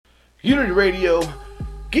Unity Radio,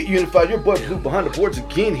 Get Unified, your boy Blue behind the boards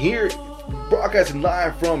again here, broadcasting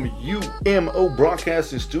live from UMO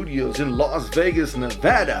Broadcasting Studios in Las Vegas,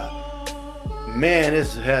 Nevada. Man,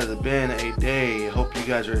 this has been a day. Hope you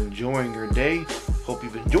guys are enjoying your day. Hope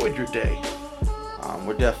you've enjoyed your day.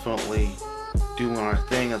 We're definitely doing our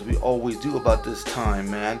thing as we always do about this time,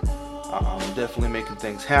 man. Definitely making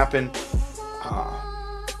things happen.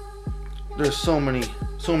 There's so many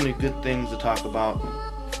good things to talk about.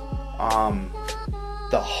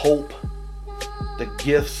 The hope, the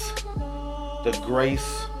gifts, the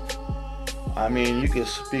grace. I mean, you can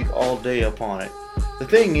speak all day upon it. The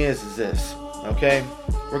thing is this, okay?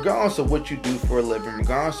 Regardless of what you do for a living,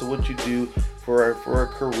 regardless of what you do for a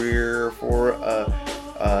career, for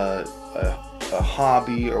a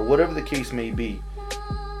hobby, or whatever the case may be,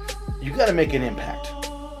 you got to make an impact.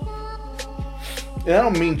 And I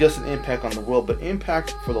don't mean just an impact on the world, but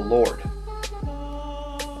impact for the Lord.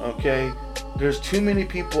 Okay? There's too many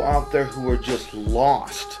people out there who are just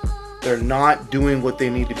lost. They're not doing what they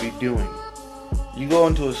need to be doing. You go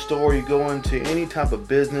into a store, you go into any type of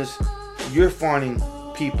business, you're finding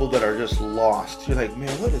people that are just lost. You're like, man,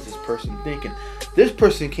 what is this person thinking? This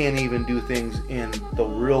person can't even do things in the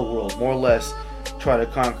real world, more or less try to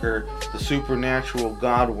conquer the supernatural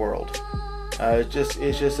God world. It's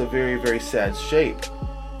just a very, very sad shape.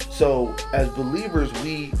 So as believers,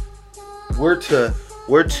 we're to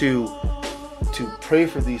pray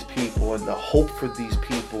for these people and to hope for these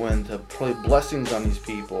people and to pray blessings on these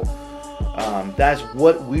people. That's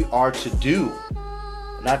what we are to do.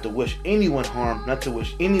 Not to wish anyone harm, not to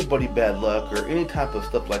wish anybody bad luck or any type of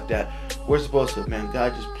stuff like that. We're supposed to, man,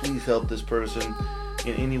 God, just please help this person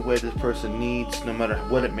in any way this person needs, no matter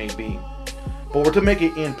what it may be. But we're to make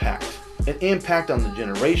an impact on the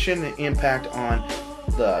generation, an impact on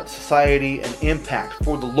the society, an impact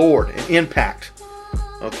for the Lord, an impact.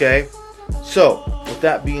 Okay? So, with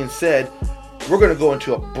that being said, we're going to go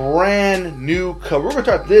into a brand new cover. We're going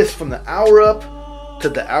to start this from the hour up to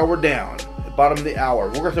the hour down, the bottom of the hour.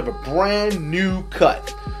 We're going to have a brand new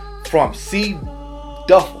cut from C.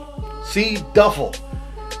 Duffel,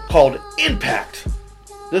 called Impact.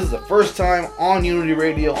 This is the first time on Unity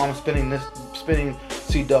Radio I'm spinning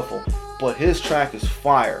C. Duffel, but his track is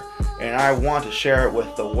fire, and I want to share it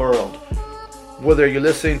with the world. Whether you're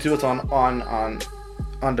listening to it on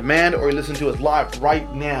demand or you listen to it live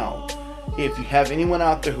right now, if you have anyone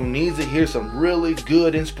out there who needs to hear some really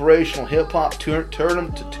good inspirational hip hop, turn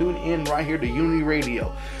them to tune in right here to Unity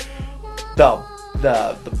Radio. The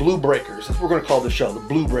Blue Breakers. That's what we're going to call the show, the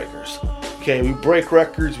Blue Breakers. Okay, we break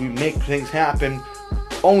records, we make things happen.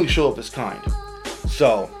 Only show of its kind.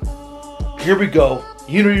 So, here we go.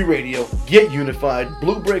 Unity Radio, Get Unified,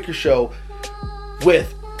 Blue Breaker Show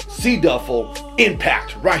with C. Duffel,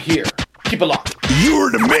 Impact, right here. Keep it locked.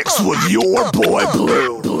 You're in the mix with your boy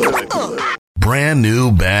Blue. Brand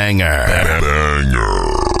new banger.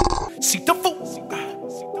 C. Duffel.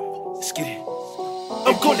 Let's get it.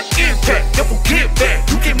 I'm gonna impact, never get back.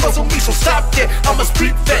 You can't muzzle me, so stop that. I'ma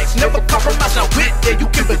speak facts, never compromise, not with that. You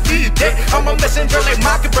can believe that. I'm a messenger like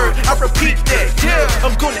Mockingbird, I repeat that. Yeah,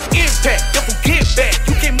 I'm gonna impact, never get back.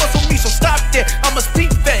 You can't muzzle me, so stop that. I'ma speak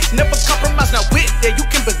facts, never compromise, not with that. You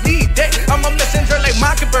can believe that. I'm a messenger like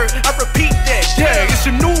Mockingbird, I repeat that. Yeah, it's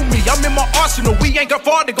a new me, I'm in my arsenal. We ain't got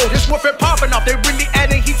far to go. This warfare popping off. They really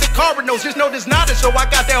adding heat to cardinals. Just know there's not a show. I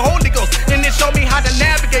got that Holy Ghost, and it showed me how to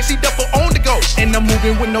navigate. See Duffel on the go, and I'm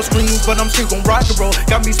moving with no screens, but I'm still gon' rock and roll.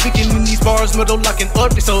 Got me speaking in these bars, middle locking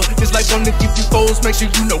up the soul. This life gonna give you foes, make sure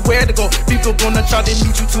you know where to go. People gonna try to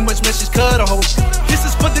meet you, too much message, cut a hole. This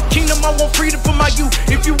is for the kingdom, I want freedom for my youth.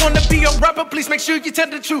 If you wanna be a rapper, please make sure you tell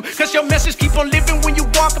the truth, cause your message keep on living when you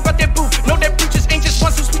walk about that booth. Know that preachers ain't just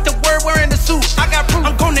ones who speak the word wearing a suit. I got proof,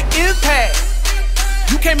 I'm gonna impact.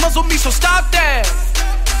 You can't muzzle me, so stop that.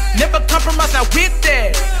 Never compromise, not with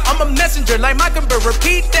that. I'm a messenger like Mockingbird,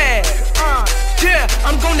 repeat that. Yeah,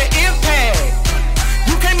 I'm gonna impact.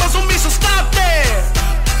 You can't muzzle me, so stop that.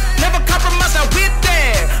 Never compromise, not with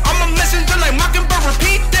that. I'm a messenger like Mockingbird,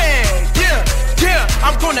 repeat that. Yeah,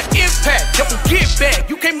 I'm gonna impact. Never get back.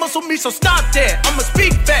 You can't muzzle me, so stop that. I'ma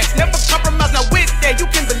speak facts, never compromise, not with that.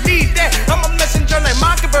 You can believe that. I'm a messenger like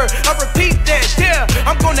Mockingbird, I repeat that. Yeah,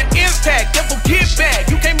 I'm gonna impact. Never get back.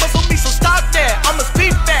 You can't muzzle me, so stop that. I'ma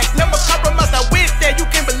speak facts, never compromise, not with that. You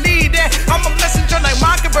can believe that. I'm a messenger like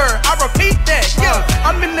Mockingbird, I repeat that. Yeah,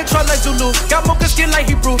 I'm in the trial like Zulu. Got more good skin like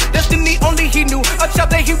Hebrew. Destiny only he knew. A child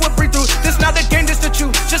that he would breathe through. This not a game, this the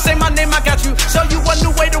truth. Just say my name, I got you. Show you a new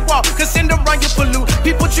way to walk. Cause in the run you pollute.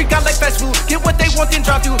 People treat God like fast food. Get what they want, then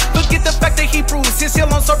drive you. Forget the fact that he proves his heel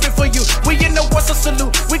on serving for you. We in the war, so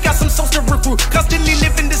salute. We got some souls to recruit. Constantly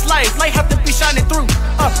living this life. Light have to be shining through.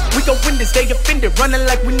 We a witness, they offended, running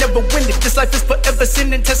like we never win it. This life is forever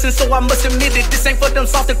sin and testing, so I must admit it. This ain't for them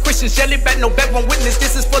soft Christians, jelly back, no backbone witness.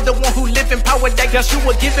 This is for the one who live in power that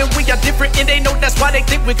Yeshua given. We are different and they know that's why they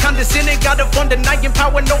think we're condescending. Got a phone denying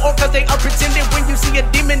power, no or cause they are pretending. When you see a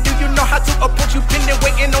demon, do you know how to approach you pending?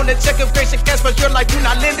 Waiting on the check of grace and cash, but your life you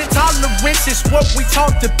not lending. Tolerance is what we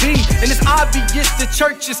taught to be, and it's obvious the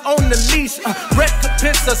church is on the leash.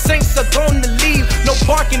 Recompense, the saints are gonna leave. No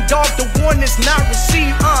barking dog, the one is not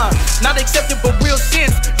received. Not accepted but real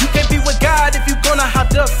sins. You can't be with God if you gonna have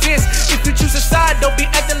the offense. If you choose a side, don't be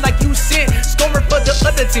acting like you sin. Scoring for the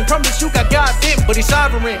other team, promise you got God bent, but he's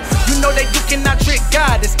sovereign. You know that you cannot trick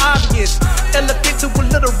God, it's obvious. Elephant to a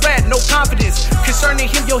little rat, no confidence. Concerning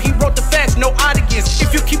him, yo, he wrote the facts, no audience.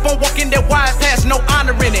 If you keep on walking that wide path, no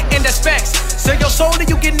honor in it, and that's facts. Sell your soul and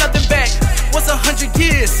you get nothing back. What's 100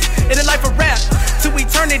 years in a life of rap? To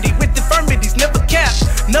eternity with infirmities, never capped.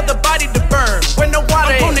 Another body to burn, where no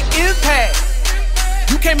water. I'm gonna impact.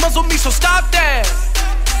 You can't muzzle me, so stop that.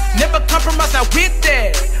 Never compromise, not with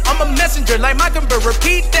that. I'm a messenger like Mockingbird,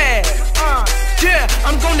 repeat that. Yeah,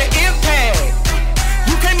 I'm gonna impact.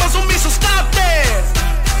 You can't muzzle me, so stop that.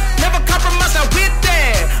 Never compromise, not with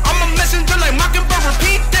that. I'm a messenger like Mockingbird,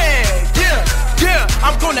 repeat that. Yeah,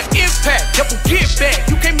 I'm gonna impact. Devil, get back.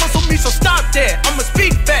 You can't muzzle me, so stop that. I'ma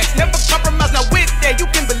speak facts, never compromise, not with that. You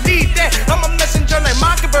can believe that. I'm a messenger like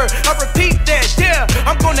Mockingbird, I repeat that. Yeah,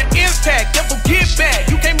 I'm gonna impact. Devil, get back.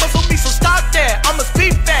 You can't muzzle me, so stop that. I'ma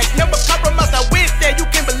speak facts, never compromise, not with that. You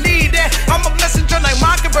can believe that. I'm a messenger like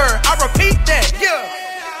Mockingbird, I repeat that. Yeah.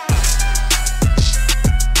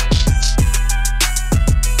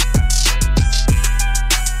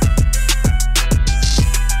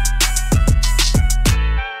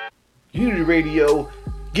 Unity Radio,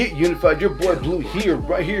 get unified. Your boy Blue here,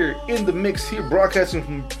 right here in the mix here, broadcasting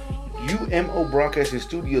from UMO Broadcasting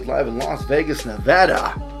Studios live in Las Vegas,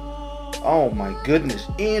 Nevada. Oh my goodness,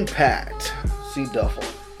 Impact. C. Duffel.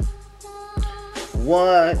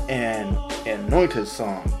 What an anointed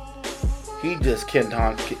song. He just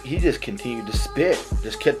continued to spit.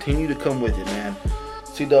 Just continue to come with it, man.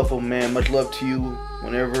 C. Duffel, man, much love to you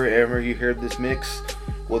whenever you hear this mix,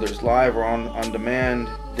 whether it's live or on demand.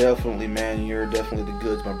 Definitely, man, you're definitely the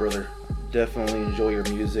goods, my brother. Definitely enjoy your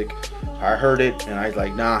music. I heard it and I was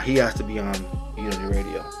like, nah, he has to be on Unity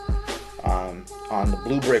Radio, on the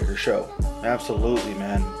Blue Breakerz show. Absolutely,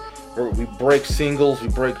 man. We break singles, we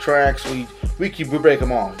break tracks, we break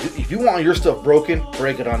them all. If you want your stuff broken,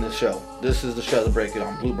 break it on this show. This is the show to break it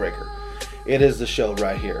on, Blue Breakerz. It is the show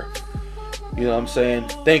right here. You know what I'm saying?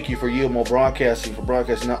 Thank you for UMO Broadcasting for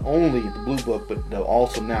broadcasting not only the Blue Book, but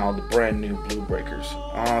also now the brand new Blue Breakerz.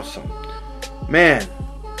 Awesome. Man,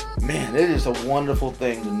 it is a wonderful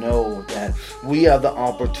thing to know that we have the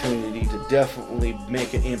opportunity to definitely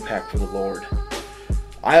make an impact for the Lord.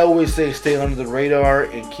 I always say stay under the radar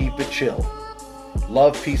and keep it chill.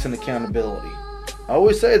 Love, peace, and accountability. I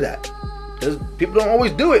always say that. Because people don't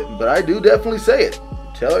always do it, but I do definitely say it.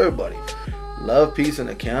 Tell everybody. Love, peace, and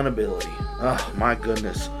accountability. Oh, my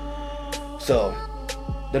goodness. So,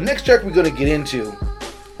 the next track we're going to get into,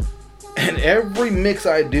 and every mix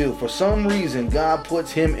I do, for some reason, God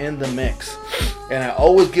puts him in the mix. And I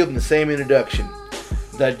always give him the same introduction.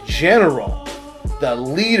 The general, the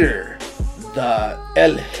leader, the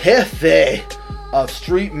El Jefe of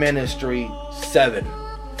Street Ministry 7.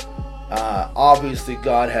 Obviously,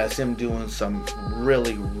 God has him doing some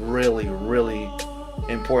really, really, really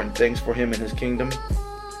important things for him in his kingdom.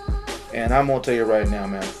 And I'm going to tell you right now,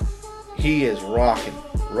 man, he is rocking.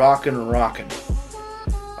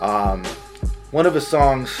 One of his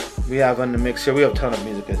songs we have on the mix here, we have a ton of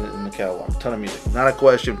music in the catalog, ton of music, not a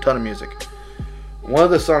question, ton of music. One of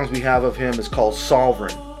the songs we have of him is called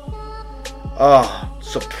Sovereign.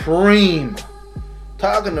 Supreme.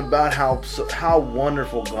 Talking about how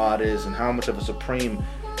wonderful God is and how much of a supreme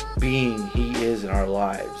being he is in our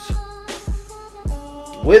lives.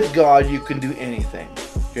 With God, you can do anything.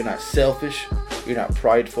 You're not selfish. You're not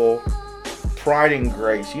prideful. Pride and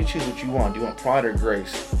grace. You choose what you want. Do you want pride or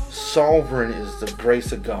grace? Sovereign is the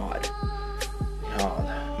grace of God.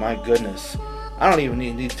 Oh, my goodness. I don't even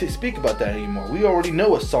need to speak about that anymore. We already know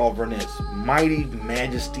what sovereign is. Mighty,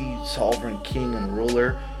 majesty, sovereign king and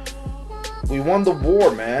ruler. We won the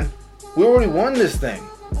war, man. We already won this thing.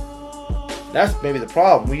 That's maybe the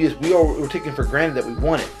problem. We're taking for granted that we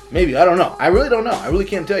won it. Maybe. I don't know. I really don't know. I really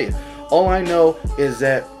can't tell you. All I know is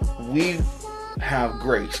that we have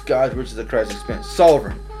grace. God's riches at Christ's expense.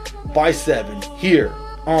 Sovereign. By 7. Here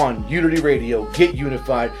on Unity Radio. Get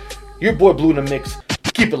unified. Your boy Blue in the mix.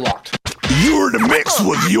 Keep it locked. You're in the mix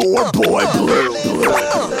with your boy Blue.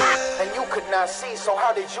 And you could not see, so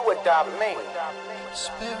how did you adopt me?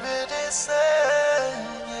 Spirit is saying,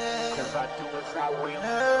 yeah. 'Cause I do as I will.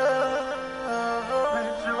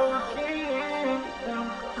 Let your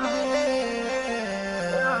kingdom come.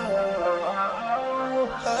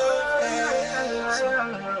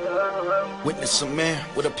 Witness a man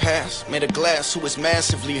with a past, made of glass, who is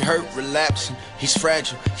massively hurt, relapsing. He's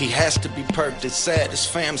fragile, he has to be perked. It's sad, his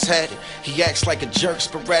fam's had it. He acts like a jerk,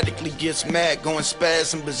 sporadically gets mad, going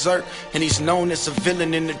spaz and berserk. And he's known as a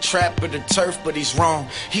villain in the trap of the turf, but he's wrong.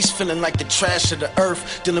 He's feeling like the trash of the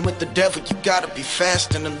earth. Dealing with the devil, you gotta be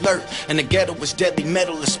fast and alert. And the ghetto is deadly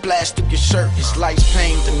metal, is splashed through your shirt. His life's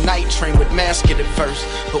pain, the night train would mask it at first,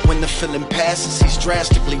 but when the feeling passes, he's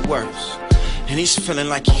drastically worse. And he's feeling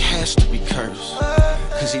like he has to be cursed,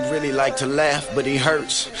 'cause he'd really like to laugh, but he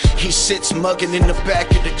hurts. He sits mugging in the back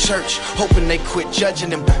of the church, hoping they quit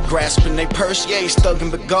judging him, grasping their purse. Yeah, he's thugging,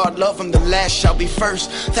 but God love him, the last shall be first.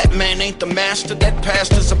 That man ain't the master, that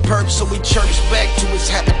pastor's a perp. So he chirps back to his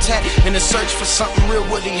habitat in a search for something real.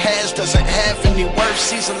 What he has doesn't have any worth.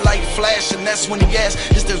 Sees a light flash, and that's when he asks,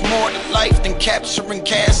 is there more to life than capturing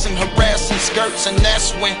casts and harassing skirts? And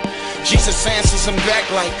that's when Jesus answers him back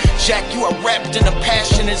like, Jack, you are wrapped in a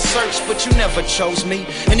passionate search, but you never chose me.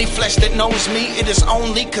 Any flesh that knows me, it is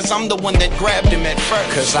only 'cause I'm the one that grabbed him at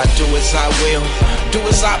first. 'Cause I do as I will, do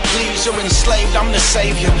as I please. You're enslaved, I'm the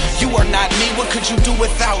savior. You are not me, what could you do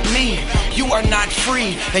without me? You are not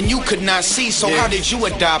free, and you could not see, so how did you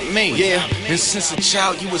adopt me? Yeah, and since a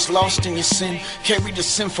child you was lost in your sin, carried the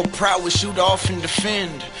sinful prowess you'd often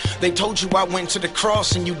defend. They told you I went to the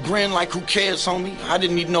cross, and you grin like, who cares, homie? I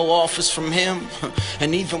didn't need no offers from him.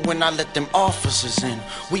 And even when I let them officers in,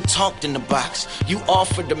 we talked in the box. You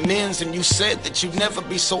offered amends, and you said that you'd never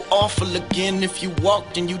be so awful again if you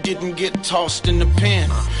walked and you didn't get tossed in the pen.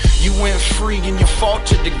 You went free and you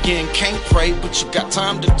faltered again. Can't pray, but you got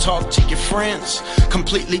time to talk to your friends.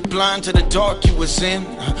 Completely blind to the dark you was in.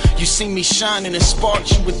 You see me shining and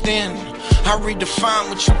sparked you within. I redefine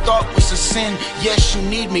what you thought was a sin. Yes, you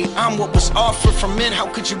need me, I'm what was offered from men. How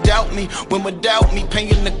could you doubt me when without me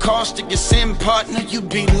paying the cost of your sin, partner, you'd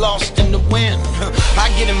be lost in the wind. I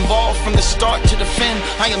get involved from the start to the fin.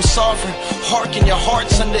 I am sovereign, hearken your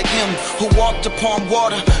hearts under him who walked upon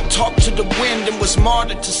water, talked to the wind, and was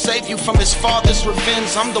martyred to save you from his father's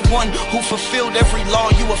revenge. I'm the one who fulfilled every law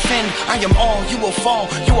you offend. I am all, you will fall,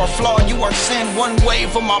 you are flawed, you are sin. One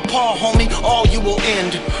wave of my paw, homie, all you will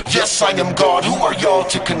end. Yes, I am God, who are y'all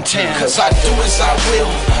to contend? 'Cause I do as I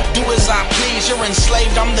will, do as I please. You're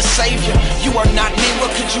enslaved, I'm the savior. You are not me,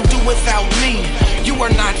 what could you do without me? You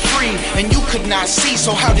are not free, and you could not see,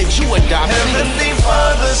 so how did you adopt me? Heavenly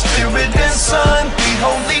Father, Spirit and Son, the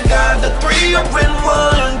Holy God, the three are in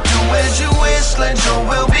one. Do as you wish, let your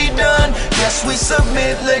will be done. Yes, we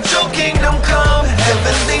submit, let your kingdom come.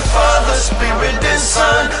 Heavenly Father, Spirit and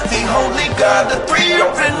Son, the Holy God, the three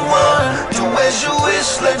are in one. Do as you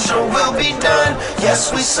wish, let your will be done.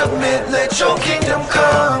 Yes, we submit, let your kingdom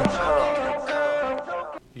come.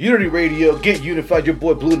 Unity Radio, get unified. Your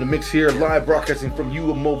boy Blue in the mix here, live broadcasting from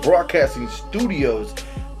UMO Broadcasting Studios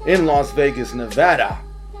in Las Vegas, Nevada.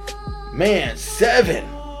 Man, 7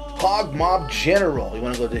 Hog Mob General. You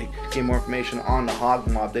want to go get more information on the Hog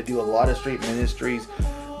Mob? They do a lot of street ministries.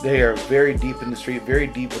 They are very deep in the street, very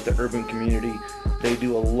deep with the urban community. They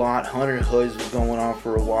do a lot. 100 Hoods was going on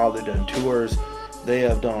for a while. They've done tours. They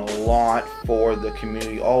have done a lot for the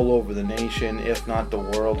community all over the nation, if not the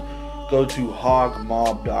world. Go to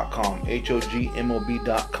hogmob.com,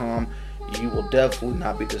 HOGMOB.com. You will definitely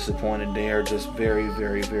not be disappointed. They are just very,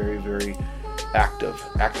 very, very, very active.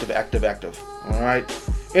 All right.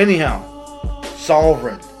 Anyhow,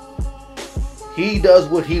 Sovereign. He does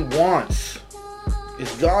what he wants.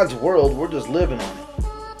 It's God's world. We're just living on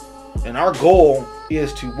it. And our goal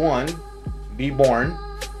is to, 1, be born,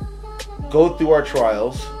 go through our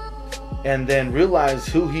trials, and then realize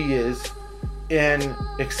who he is and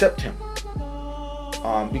accept him,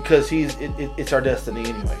 because it's our destiny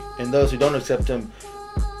anyway. And those who don't accept him,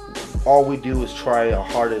 all we do is try our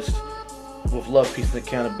hardest with love, peace, and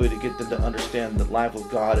accountability to get them to understand that life with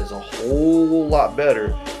God is a whole lot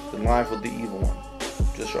better than life with the evil one.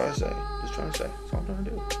 Just trying to say. That's all I'm trying to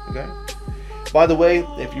do. Okay. By the way,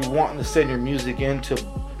 if you're wanting to send your music in to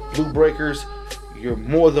Blue Breakerz, you're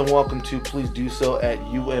more than welcome to. Please do so at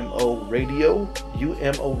umoradio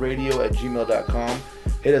at gmail.com.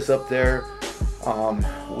 Hit us up there.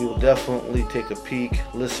 We will definitely take a peek,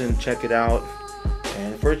 listen, check it out,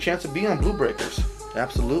 and for a chance to be on Blue Breakerz.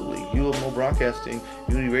 Absolutely. UMO Broadcasting,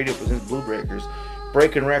 Unity Radio presents Blue Breakerz.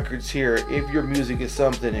 Breaking records here. If your music is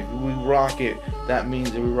something, if we rock it, that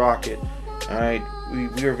means that we rock it. Alright,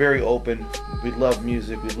 we are very open. We love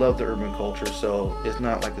music. We love the urban culture. So it's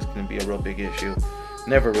not like it's going to be a real big issue.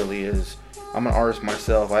 Never really is. I'm an artist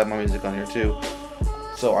myself. I have my music on here too.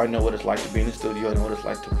 So I know what it's like to be in the studio. I know what it's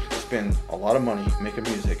like to spend a lot of money making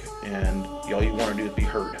music. And all you want to do is be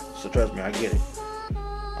heard. So trust me, I get it.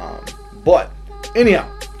 But anyhow,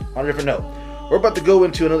 on a different note, we're about to go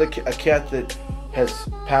into a cat that has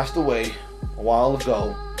passed away a while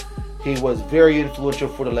ago. He was very influential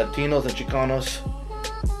for the Latinos and Chicanos.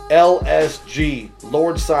 LSG,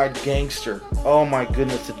 Lordside Gangster. Oh my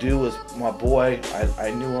goodness, the dude was my boy.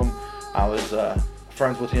 I knew him. I was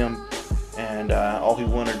friends with him. And all he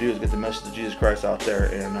wanted to do is get the message of Jesus Christ out there.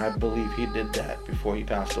 And I believe he did that before he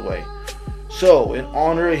passed away. So, in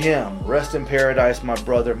honor of him, rest in paradise, my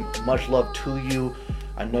brother. Much love to you.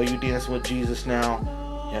 I know you dancing with Jesus now.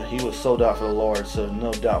 And he was sold out for the Lord. So,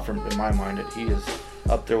 no doubt in my mind that he is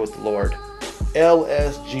up there with the Lord.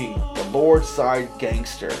 LSG, the Lordside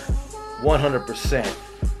Gangster. 100%.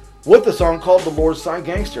 With a song called The Lordside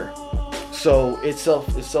Gangster. So, it's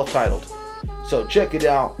self-titled. So, check it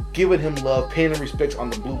out. Giving him love, paying him respects on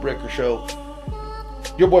the Blue Breaker Show.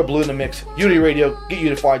 Your boy Blue in the mix. Unity Radio. Get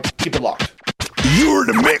unified. Keep it locked. You're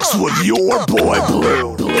in the mix with your boy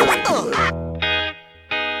Blue.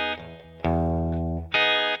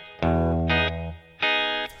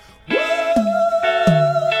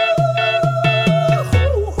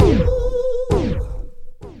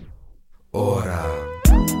 Ora.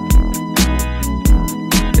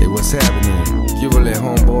 Hey, what's happening? Kibble,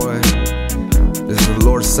 homeboy. This is the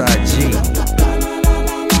Lordside G.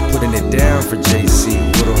 Putting it down for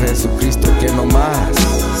JC. Puro Jesucristo que no más.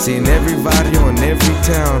 Seeing everybody in every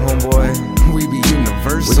town, homeboy. We be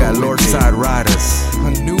universal. We got Lordside riders.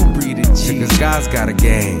 A new breed of G. Cause God's got a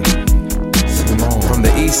gang. From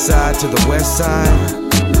the east side to the west side.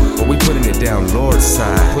 But we putting it down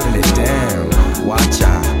Lordside. Putting it down. Watch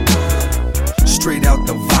out. Straight out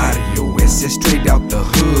the barrio, it's straight out the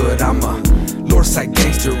hood. I'm a Lordside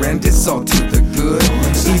gangster and it's all to the good.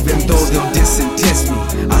 Even though they'll diss and test me,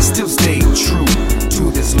 I still stay true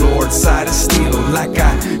to this Lordside of steel like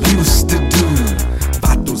I used to do.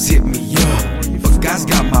 Vatos hit me up, but God's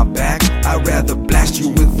got my back. I'd rather blast you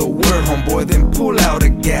with a word, homeboy, than pull out a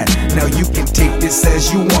gat. Now you can take this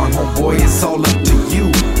as you want, homeboy, it's all up to you.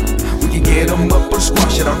 We can get them up or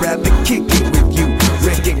squash it, I'd rather kick it with you.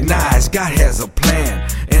 Recognize God has a plan,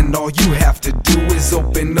 and all you have to do is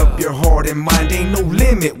open up your heart and mind. Ain't no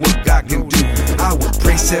limit what God can do. I would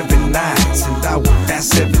pray 7 nights and I would fast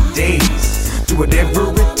 7 days. Do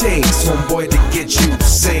whatever it takes, homeboy, to get you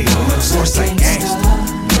saved. Lordside gangster,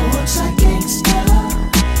 Lordside gangster,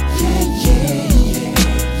 yeah, yeah,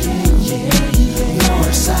 yeah, yeah, yeah.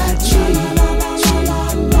 Lordside G.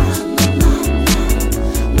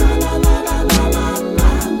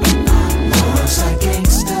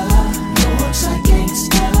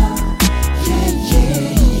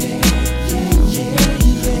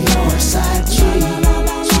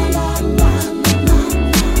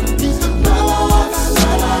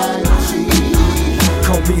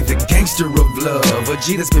 Of love, a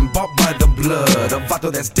G that's been bought by the blood, a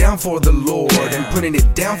vato that's down for the Lord and putting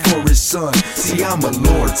it down for his son. See, I'm a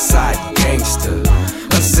Lordside gangster,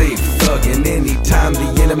 a safe thug, and anytime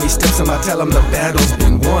the enemy steps on my tell him the battle's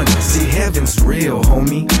been won. See, heaven's real,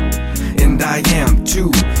 homie, and I am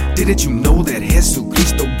too. Didn't you know that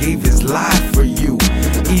Jesucristo gave his life for you?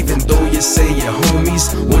 Even though you say your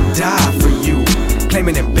homies would die for you,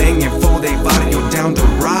 claiming and banging for they barrio down to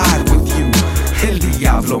ride with you. El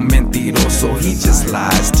diablo mentiroso, he just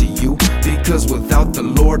lies to you. Because without the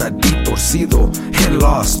Lord I'd be torcido and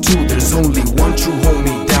lost too. There's only one true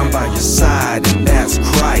homie down by your side, and that's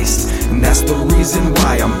Christ. And that's the reason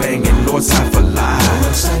why I'm banging Lordside for life.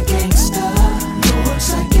 Lordside gangster,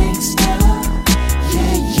 Lordside gangster,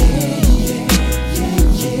 yeah, yeah, yeah, yeah,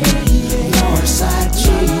 yeah, yeah. Lordside G.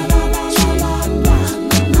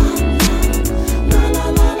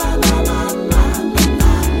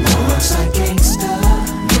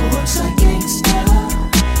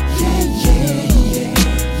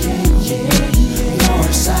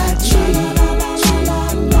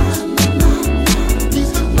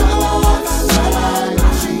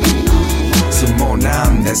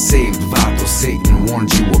 That saved vato Satan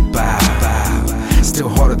warned you about. Still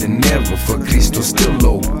harder than ever for Cristo, still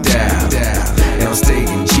low down. And I'm staying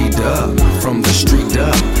G'd up, from the street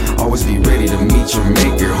up. Always be ready to meet your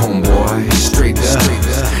maker, homeboy. Straight up,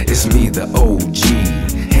 it's me the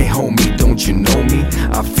OG. Hey homie, don't you know me?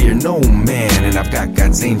 I fear no man, and I've got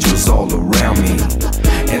God's angels all around me.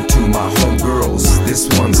 And to my homegirls, this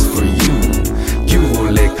one's for you. You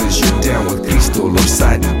cause you're down with Cristo,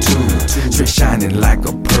 Lordside and two. Straight shining like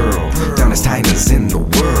a pearl. Down as China's in the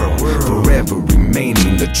world, forever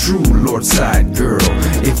remaining the true Lord Side girl.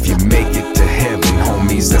 If you make it to heaven,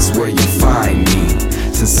 homies, that's where you find me.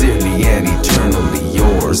 Sincerely and eternally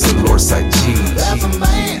yours, the Lord Side G. There's a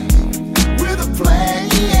man with a plan,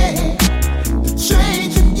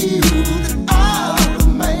 changing you that I'm a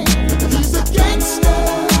man. He's a gangster.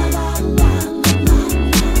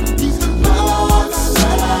 He's the Lord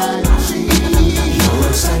Side G.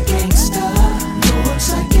 Lord Side gangster. Lord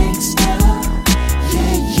Side gangster.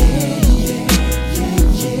 Yeah, yeah, yeah, yeah,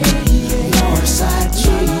 yeah, yeah. Lord Side G.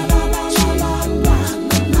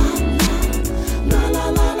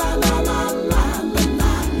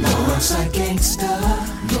 Lordside gangsta,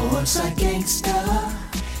 Lordside gangsta,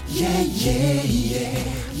 yeah, yeah, yeah,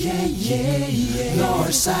 yeah, yeah, yeah.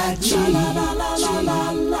 Lordside G,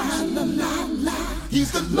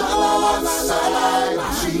 he's the Lordside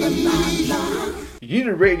G.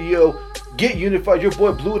 Unity Radio, get unified. Your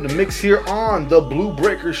boy Blue in the mix here on the Blue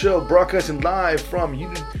Breaker Show, broadcasting live from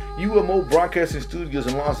UMO Broadcasting Studios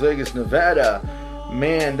in Las Vegas, Nevada.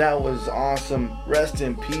 Man, that was awesome. Rest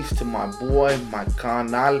in peace to my boy, my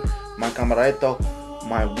canal, my camarito,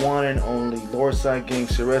 my one and only Lordside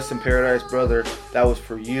Gangster. Rest in paradise, brother. That was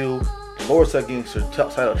for you. The Lordside Gangster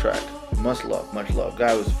title track. Much love, much love.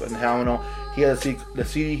 Guy was phenomenal. He had the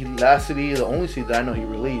CD, last CD, the only CD that I know he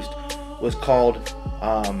released was called,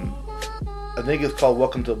 I think it's called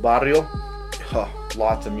Welcome to Barrio.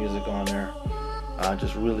 Lots of music on there.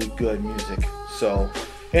 Just really good music. So,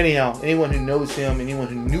 anyhow, anyone who knows him, anyone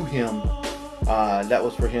who knew him, that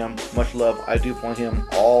was for him. Much love. I do play him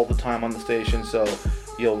all the time on the station, so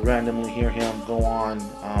you'll randomly hear him go on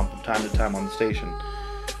from time to time on the station.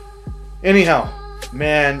 Anyhow,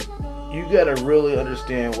 man, you gotta really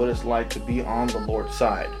understand what it's like to be on the Lord's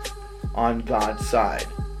side, on God's side,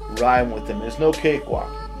 riding with him. It's no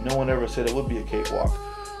cakewalk. No one ever said it would be a cakewalk.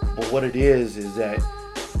 But what it is that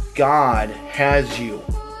God has you.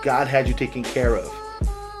 God had you taken care of.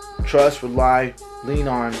 Trust, rely, lean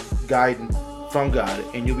on, guidance from God,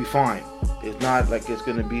 and you'll be fine. It's not like it's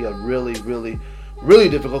going to be a really, really, really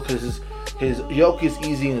difficult, because his yoke is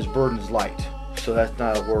easy and his burden is light. So that's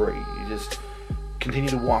not a worry. You just continue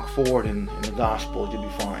to walk forward in the gospel. You'll be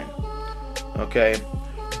fine. Okay?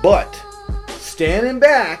 But standing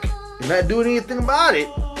back and not doing anything about it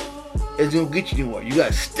is going to get you anywhere. You got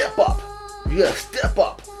to step up. You got to step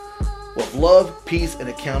up with love, peace, and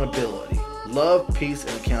accountability. Love, peace,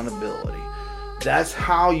 and accountability. That's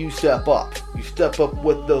how you step up. You step up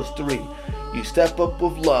with those three. You step up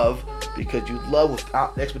with love because you love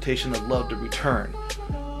without the expectation of love to return.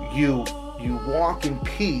 You walk in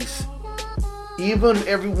peace even if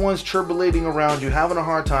everyone's turbulating around you, having a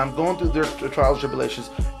hard time, going through their trials and tribulations.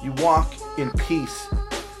 You walk in peace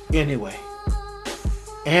anyway.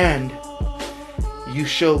 And you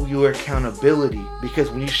show your accountability, because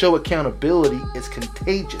when you show accountability, it's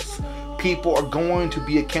contagious. People are going to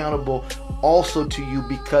be accountable also to you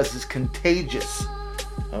because it's contagious.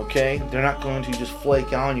 Okay? They're not going to just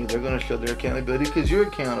flake on you. They're going to show their accountability because you're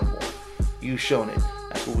accountable. You've shown it.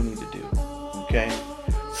 That's what we need to do. Okay?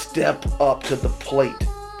 Step up to the plate.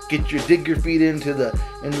 Dig your feet into the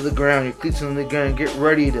ground, your cleats in the ground, get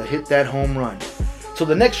ready to hit that home run. So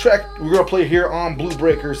the next track we're going to play here on Blue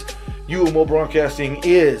Breakers, UMO Broadcasting,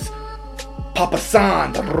 is Papa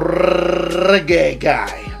San, the reggae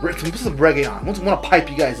guy. Put some reggae on. I want to pipe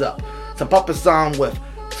you guys up. Some Papa San with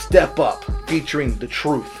Step Up, featuring The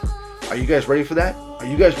Truth. Are you guys ready for that? Are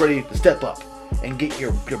you guys ready to step up and get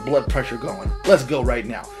your blood pressure going? Let's go right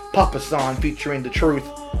now. Papa San featuring The Truth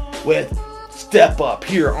with Step Up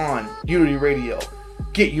here on Unity Radio.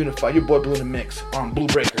 Get unified. Your boy Blue in the mix on Blue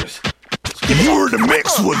Breakers. You're in the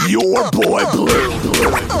mix with your boy Blue.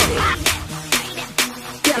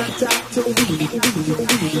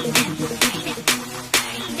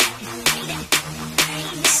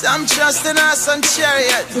 Some trust in us on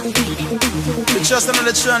chariot. We trust in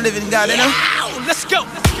the true and living God, you know? Let's go.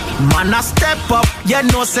 Man, I step up, you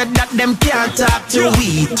know, said that them can't talk to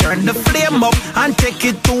we. Turn the flame up and take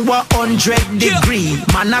it to 100 degree.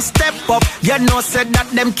 Man, I step up, you know, said that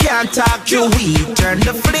them can't talk to we. Turn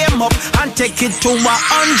the flame up and take it to 100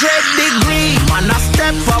 degree. Man, I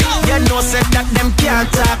step up, you know, said that them can't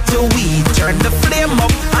talk to we. Turn the flame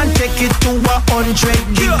up and take it to 100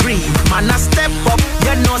 degree. Man, I step up,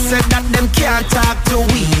 you know, said that them can't talk to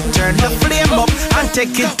we. Turn the flame up and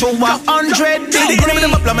take it to 100 degrees. Give me the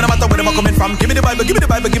map, no matter where I'm coming from. Give me the Bible, give me the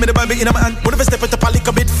Bible, give me the Bible in my hand. What if I step it up a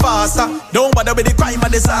little bit faster? Don't bother with the crime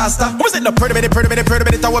and disaster. Who was it? No, pretty minute,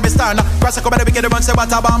 tower me stand. Grass a come and we get the run, say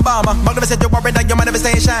what a bam bam. Magnificent, you're worried that your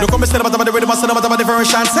manifestation. Look, I'm still about the rhythm, still about the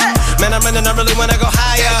version. Man, I'm running, I really wanna go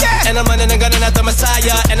higher. And I'm running and gunning at the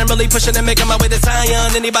Messiah. And I'm really pushing and making my way to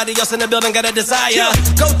Zion. Anybody else in the building got a desire?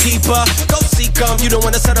 Go deeper, go seek 'em. You don't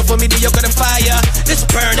wanna settle for mediocre than fire. It's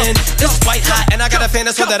burning, it's white hot, and I got a fan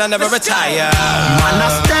so that I never retire. Man, I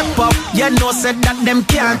step up, you know, said that them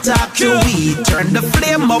can't talk to we. Turn the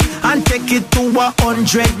flame up and take it to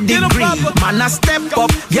 100 degrees. Man, I step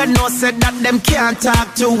up, you know, said that them can't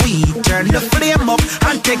talk to we. Turn the flame up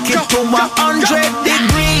and take it to 100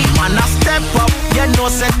 degrees. Man, I step up, you know,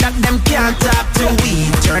 said that them can't talk to we.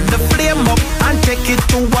 Turn the flame up and take it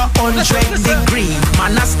to 100 degrees.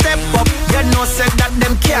 Man, I step up, you know, said that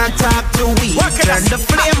them can't talk to we. Turn the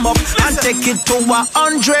flame up and take it to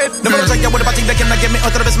 100. Never check out with a body that cannot get me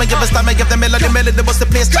out of this. Make it best time, make it the melody, what's the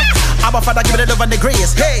place? I'm a father, give it the love and the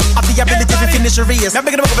grace. Hey, I've the ability to finish the race. I'm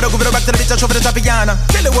making it over, go back to the beach, over the Trapiana.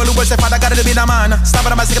 Tell the world who will say, Father, gotta be the man. Stop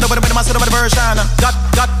it, I'm asking over the master of the version.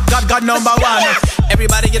 God, number one.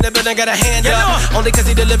 Everybody in the building got a hand up. Only cause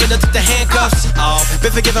he delivered and took the handcuffs off.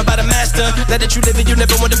 Been forgiven by the master. Let it you live it, you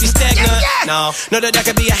never want to be stagnant. No, know that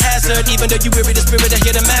can be a hazard. Even though you weary the spirit, I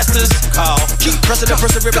hear the masters call. Keep pressing the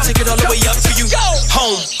persevere, take it all the way up to you.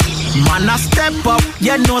 Home. Man, I step up,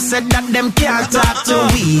 you know, said that them can't talk to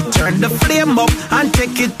we. Turn the flame up and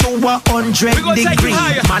take it to 100 degrees.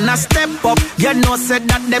 Man, I step up, you know, said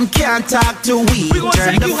that them can't talk to we.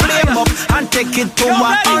 Turn the flame up and take it to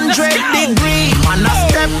 100 degrees. Man, I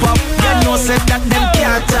step up, you know, said that them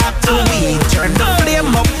can't talk to we. Turn the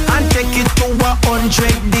flame up and take it to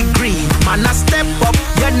 100 degrees. Man, I step up,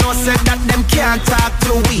 you know, said that them can't talk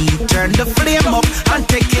to we. Turn the flame up and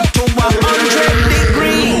take it to 100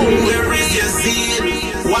 degrees. Where is your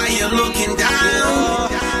zeal? Why you looking down?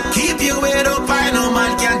 Keep your head up, I know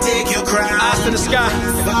man can take your crown. Eyes to the sky.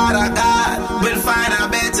 Father God will find a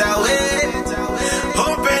better way.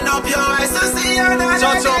 Open up your eyes to see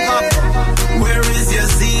another day. Where is your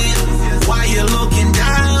zeal? Why you looking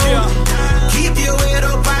down? Keep your head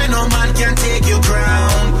up, I know man can take your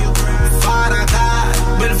crown. Father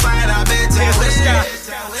God will find a better way.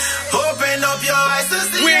 Open up your eyes to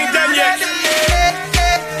see. We ain't done yet.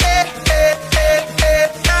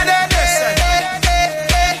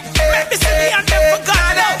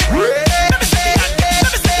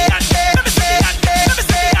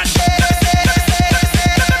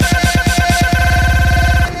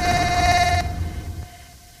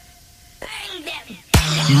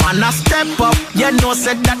 Man, I step up, you know,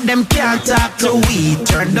 said that them can't talk to we.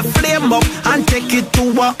 Turn the flame up and take it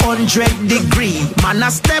to 100 degrees. Man, I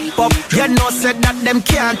step up, you know, said that them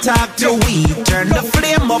can't talk to we. Turn the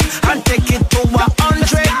flame up and take it to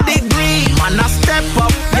 100 degrees. Man, I step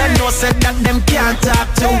up, you know, said that them can't talk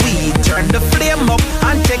to we. Turn the flame up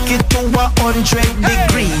and take it to 100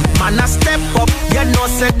 degrees. Man, I step up, you know,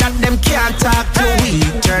 said that them can't talk to we.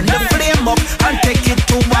 Turn the flame up and take it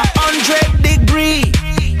to 100 degrees.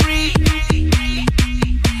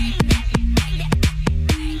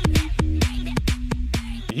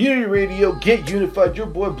 Unity Radio, get unified. Your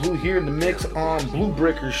boy Blue here in the mix on Blue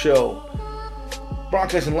Breakerz Show.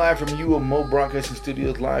 Broadcasting live from UMO Broadcasting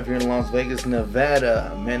Studios live here in Las Vegas,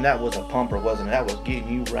 Nevada. Man, that was a pumper, wasn't it? That was getting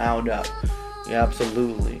you round up. Yeah,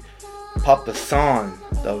 absolutely. Papa San,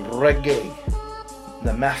 the reggae.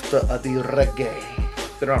 The master of the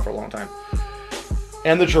reggae. Been around for a long time.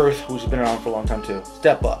 And the Truth, which has been around for a long time too.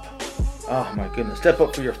 Step up. Oh my goodness. Step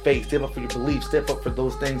up for your faith. Step up for your beliefs. Step up for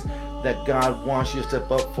those things that God wants you to step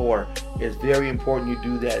up for. It's very important you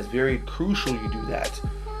do that. It's very crucial you do that.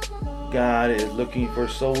 God is looking for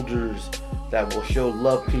soldiers that will show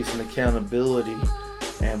love, peace, and accountability,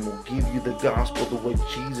 and will give you the gospel the way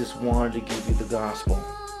Jesus wanted to give you the gospel.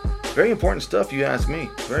 Very important stuff, you ask me.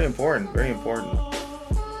 Very important, very important.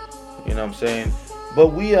 You know what I'm saying? But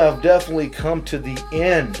we have definitely come to the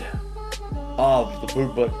end of the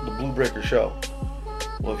Blue Breakerz Show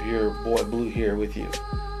with your boy Blue here with you.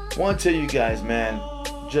 I want to tell you guys, man,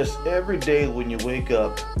 just every day when you wake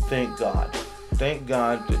up, thank God. Thank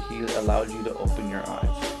God that He allowed you to open your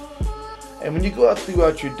eyes. And when you go out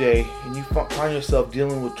throughout your day and you find yourself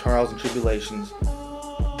dealing with trials and tribulations,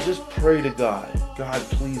 just pray to God. God,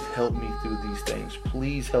 please help me through these things.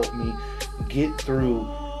 Please help me get through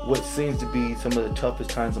what seems to be some of the toughest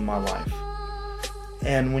times of my life.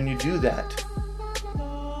 And when you do that,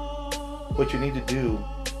 what you need to do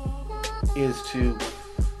is to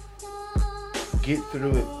get through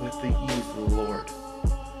it with the ease of the Lord.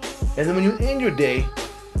 And then when you end your day,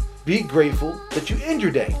 Be grateful that you end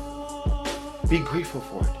your day. Be grateful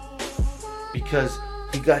for it. Because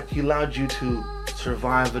he allowed you to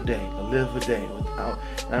survive a day, to live a day without.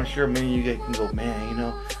 And I'm sure many of you guys can go, man, you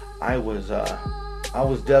know, I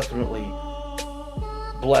was definitely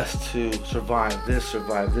blessed to survive this,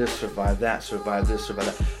 survive this, survive that, survive this, survive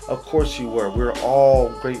that. Of course you were. We're all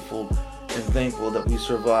grateful and thankful that we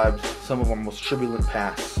survived some of our most turbulent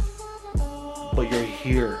pasts. But you're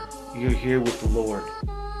here. You're here with the Lord.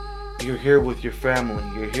 You're here with your family.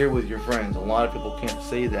 You're here with your friends. A lot of people can't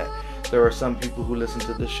say that. There are some people who listen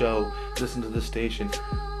to the show, listen to the station,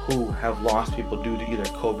 who have lost people due to either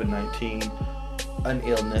COVID-19, an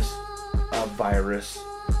illness, a virus,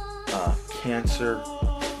 cancer,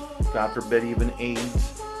 God forbid even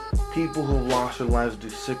AIDS, people who've lost their lives due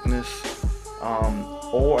to sickness,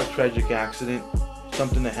 or a tragic accident,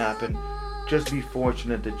 something that happened. Just be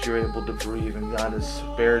fortunate that you're able to breathe and God has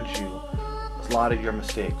spared you a lot of your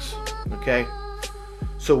mistakes. Okay?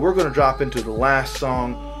 So we're going to drop into the last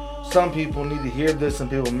song. Some people need to hear this. Some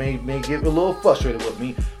people may get a little frustrated with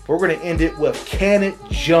me. But we're going to end it with Kenneth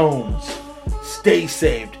Jones. Stay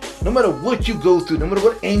saved. No matter what you go through, no matter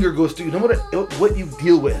what anger goes through, no matter what you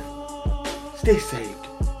deal with, stay saved.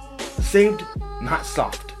 Saved, not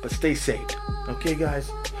soft, but stay saved. Okay,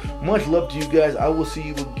 guys? Much love to you guys. I will see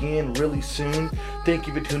you again really soon. Thank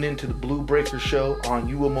you for tuning in to the Blue Breakerz Show on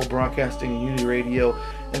UMO Broadcasting and Unity Radio.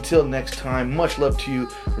 Until next time, much love to you.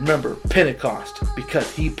 Remember, Pentecost, because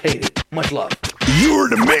he paid it. Much love.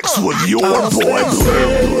 You're in the mix with your boy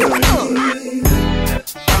Blue.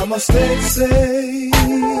 I'ma stay safe.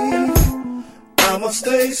 I'ma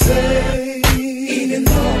stay safe. Even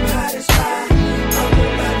though I'm hot as fire, I'm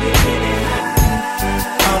gonna get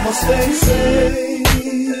high. I'ma stay safe.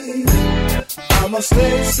 I'ma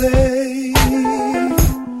stay safe.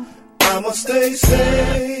 I'ma stay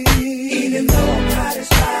safe. Even though I'm hot as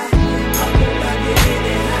fire, I'm gonna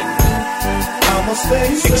get high. I'ma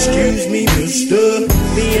stay safe. Excuse me, mister.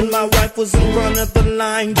 Me and my wife was in front of the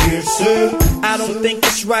line, dear sir. I don't think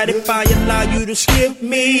it's right if I allow you to skip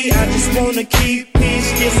me. I just wanna keep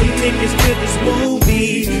peace, get some tickets to this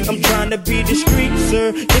movie. I'm trying to be discreet,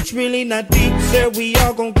 sir. It's really not deep, sir. We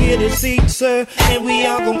all gon' get a seat, sir, and we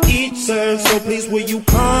all gon' eat, sir. So please, will you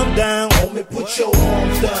calm down? Homie, put your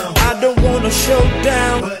arms down. I don't want a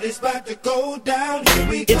showdown, But it's about to go down. Here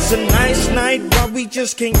we go. it's a nice night, but we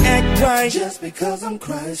just can't act right. Just because I'm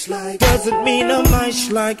Christ-like Doesn't mean I'm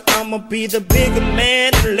nice-like. I'ma be the bigger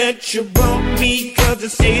man and let you bump me. Cause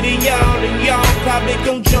it's 8 of y'all and y'all probably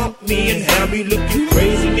gon' jump me and have me looking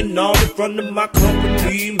crazy and all in front of my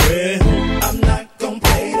company, man. I'm not gon'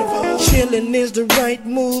 play the role. Chillin' is the right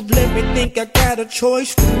move. Let me think I got a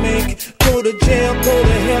choice to make. Go to jail, go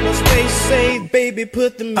to hell or stay safe. Baby,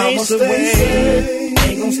 put the I'ma mace stay away. safe.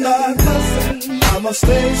 Ain't gon' start cussing. I'ma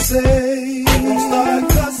stay safe. Ain't gon' start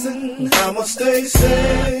cussing. I'ma stay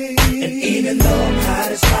safe. And even though I'm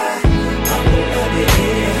hot as fire, I'm gonna love you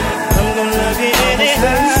anyhow. I'm gonna love you I'ma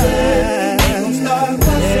stay safe. Ain't gon' start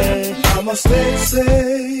cussing. I'ma stay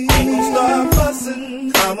safe. Ain't gon' start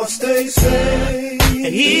fussing. I'ma stay safe.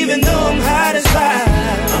 And even though I'm hot as fire,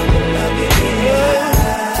 I'm gonna love you anyhow.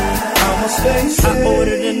 I'ma stay safe. I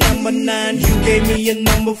ordered a number 9, you gave me a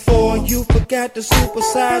number 4. You forgot the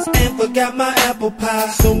supersize and forgot my apple pie.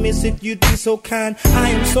 So miss, if you'd be so kind, I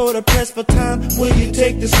am so depressed for time. Will you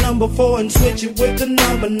take this number 4 and switch it with the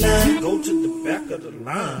number 9? Go to the back of the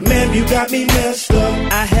line. Ma'am, you got me messed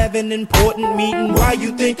up. I have an important meeting, why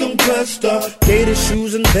you think I'm dressed up? Gator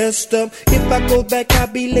shoes and vest up. If I go back, I'll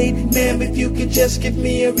be late. Ma'am, if you could just give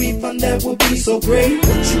me a refund, that would be so great.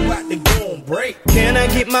 What you got to go on break? Can I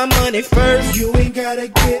get my money first? You ain't gotta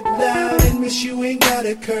get loud and miss, you ain't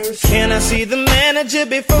gotta curse. Can I see the manager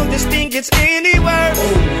before this thing gets any worse? Oh,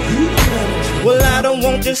 you the manager. Well, I don't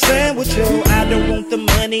want this sandwich, yo. I don't want the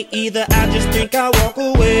money either. I just think I'll walk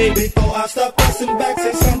away. Before I start busting back,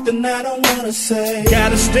 say something I don't wanna say.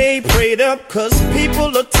 Gotta stay prayed up, cause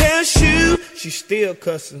people will test you. She's still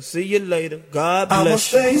cussing. See you later. God bless I'ma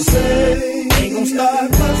stay safe. Ain't gon'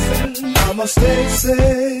 start cussing. I'ma stay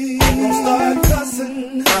safe. Ain't gon' start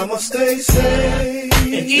cussing. I'ma stay safe.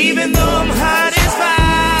 And even though I'm hot as fire,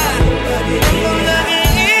 I'm gonna love you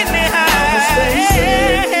anyhow.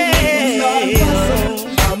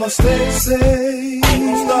 I'ma stay safe. Ain't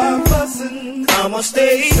gon' start fussing. I'ma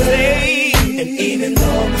stay safe. And even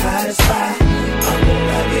though I'm hot as fire, I'm gonna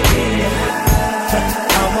love you anyhow.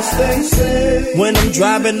 I'ma I'ma stay safe. When I'm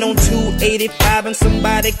driving on 285 and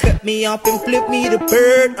somebody cut me off and flip me the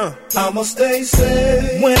bird, I'ma stay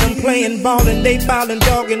safe. When I'm playing ball and they ballin'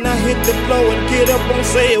 dog and I hit the floor and get up and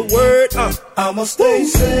say a word, I'ma stay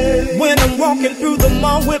safe. When I'm walking through the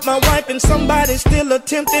mall with my wife and somebody's still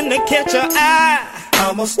attempting to catch her eye,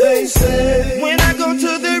 I'ma stay safe. When I go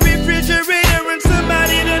to the refrigerator and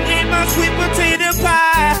somebody done ate my sweet potato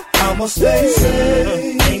pie, I'ma stay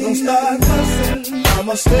safe. Ain't gon' start cussing.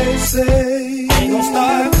 I'ma stay safe. Ain't gon'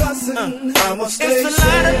 start cussing. I'ma stay safe. It's a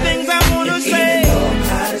lot of things I wanna say.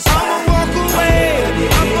 I'ma walk away.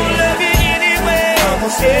 I'm gon' love you anyway. I'ma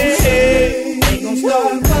stay safe. Ain't gon'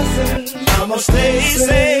 start cussing. I'ma stay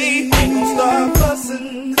safe. Ain't gon' start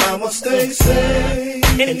cussing. I'ma stay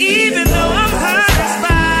safe. And even though I'm hard to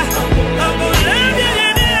spy, I'm gon' love you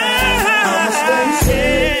anyway. I'ma stay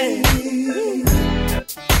safe.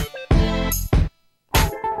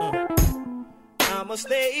 I'ma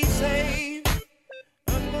stay safe.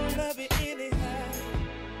 I'm gonna love you